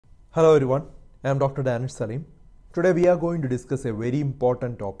Hello everyone, I am Dr. Danish Salim. Today we are going to discuss a very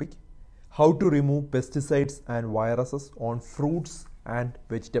important topic, how to remove pesticides and viruses on fruits and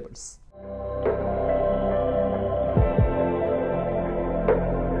vegetables.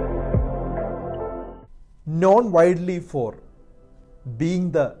 Known widely for being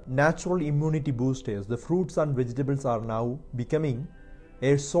the natural immunity boosters, the fruits and vegetables are now becoming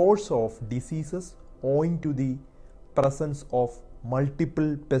a source of diseases owing to the presence of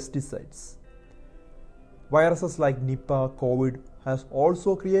multiple pesticides. Viruses like NIPAH, COVID has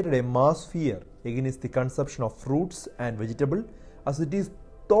also created a mass fear against the consumption of fruits and vegetables, as it is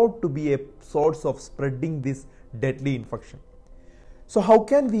thought to be a source of spreading this deadly infection. So how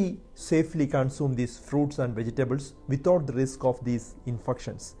can we safely consume these fruits and vegetables without the risk of these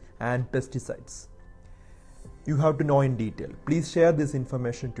infections and pesticides? You have to know in detail. Please share this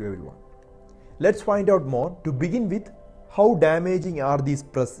information to everyone. Let's find out more. To begin with, how damaging are these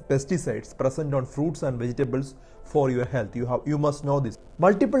pesticides present on fruits and vegetables for your health? You must know this.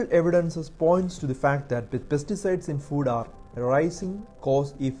 Multiple evidences points to the fact that pesticides in food are a rising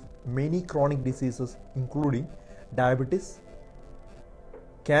cause of many chronic diseases, including diabetes,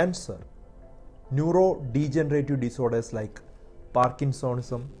 cancer, neurodegenerative disorders like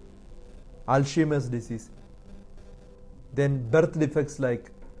Parkinsonism, Alzheimer's disease, then birth defects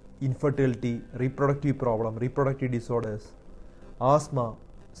like infertility, reproductive problem, reproductive disorders, asthma,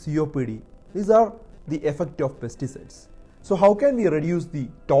 COPD. These are the effect of pesticides. So how can we reduce the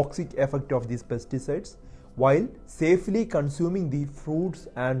toxic effect of these pesticides while safely consuming the fruits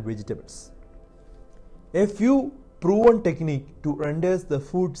and vegetables? A few proven technique to render the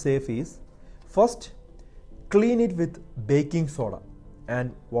food safe is: first, clean it with baking soda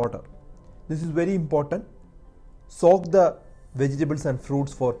and water. This is very important. Soak the vegetables and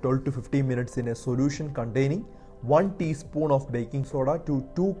fruits for 12 to 15 minutes in a solution containing 1 teaspoon of baking soda to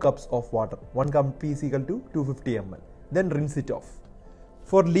 2 cups of water. 1 cup is equal to 250 ml. Then rinse it off.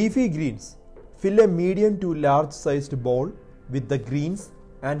 For leafy greens, fill a medium to large sized bowl with the greens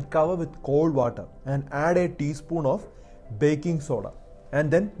and cover with cold water and add a teaspoon of baking soda and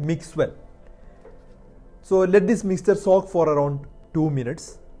then mix well. So let this mixture soak for around 2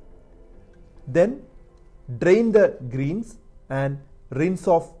 minutes. Then drain the greens and rinse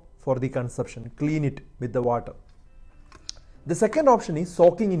off for the consumption. Clean it with the water. The second option is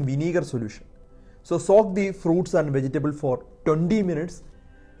soaking in vinegar solution. So soak the fruits and vegetable for 20 minutes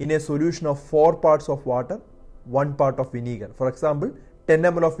in a solution of 4 parts of water, 1 part of vinegar. For example, 10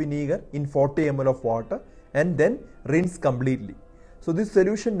 ml of vinegar in 40 ml of water, and then rinse completely. So this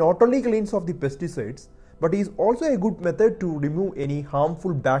solution not only cleans off the pesticides, but is also a good method to remove any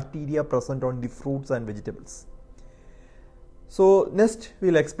harmful bacteria present on the fruits and vegetables. So next we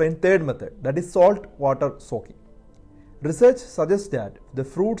will explain third method, that is salt water soaking. Research suggests that the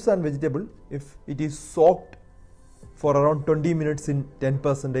fruits and vegetable, if it is soaked for around 20 minutes in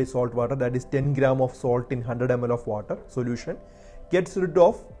 10% salt water, that is 10 gram of salt in 100 ml of water solution, gets rid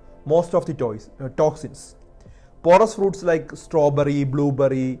of most of the toxins. Porous fruits like strawberry,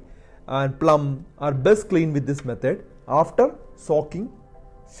 blueberry and plum are best cleaned with this method after soaking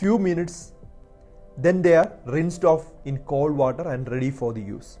few minutes. Then they are rinsed off in cold water and ready for the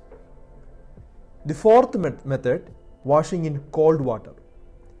use. The fourth method, washing in cold water.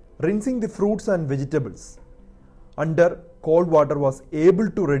 Rinsing the fruits and vegetables under cold water was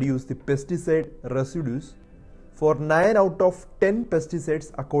able to reduce the pesticide residues for 9 out of 10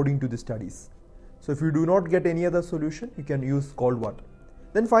 pesticides according to the studies. So if you do not get any other solution, you can use cold water.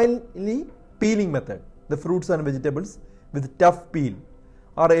 Then finally, peeling method. The fruits and vegetables with tough peel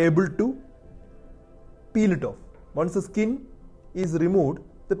are able to peel it off. Once the skin is removed,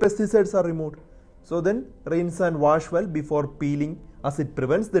 the pesticides are removed. So then rinse and wash well before peeling, as it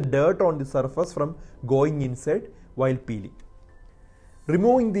prevents the dirt on the surface from going inside while peeling.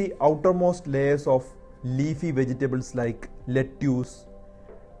 Removing the outermost layers of leafy vegetables like lettuce,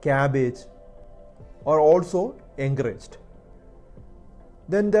 cabbage are also encouraged.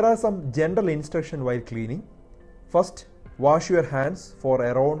 Then there are some general instructions while cleaning. First, wash your hands for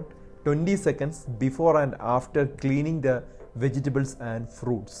around 20 seconds before and after cleaning the vegetables and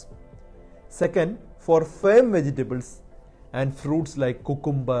fruits. Second, for firm vegetables and fruits like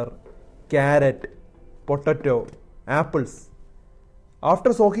cucumber, carrot, potato, apples,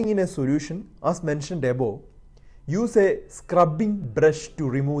 after soaking in a solution, as mentioned above, use a scrubbing brush to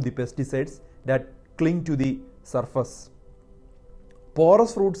remove the pesticides that cling to the surface.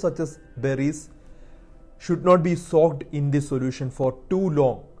 Porous fruits such as berries should not be soaked in this solution for too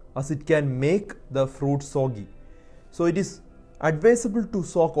long, as it can make the fruit soggy. So it is advisable to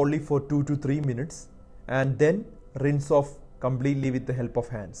soak only for 2 to 3 minutes and then rinse off completely with the help of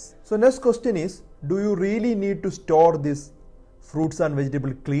hands. So next question is, do you really need to store these fruits and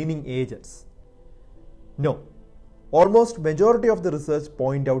vegetable cleaning agents? No. Almost majority of the research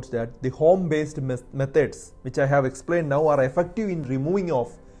point out that the home-based methods which I have explained now are effective in removing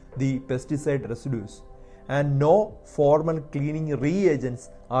of the pesticide residues, and no formal cleaning reagents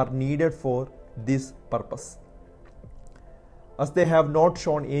are needed for this purpose, as they have not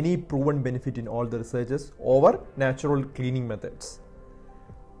shown any proven benefit in all the researches over natural cleaning methods.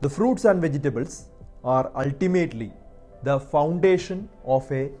 The fruits and vegetables are ultimately the foundation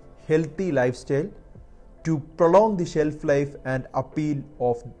of a healthy lifestyle to prolong the shelf life and appeal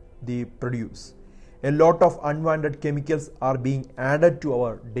of the produce. A lot of unwanted chemicals are being added to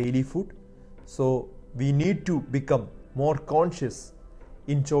our daily food, so we need to become more conscious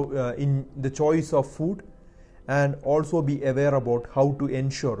in the choice of food, and also be aware about how to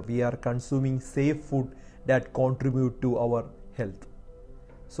ensure we are consuming safe food that contribute to our health.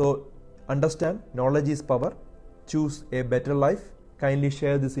 So understand, knowledge is power. Choose a better life. Kindly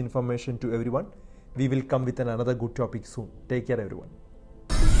share this information to everyone. We will come with another good topic soon. Take care, everyone.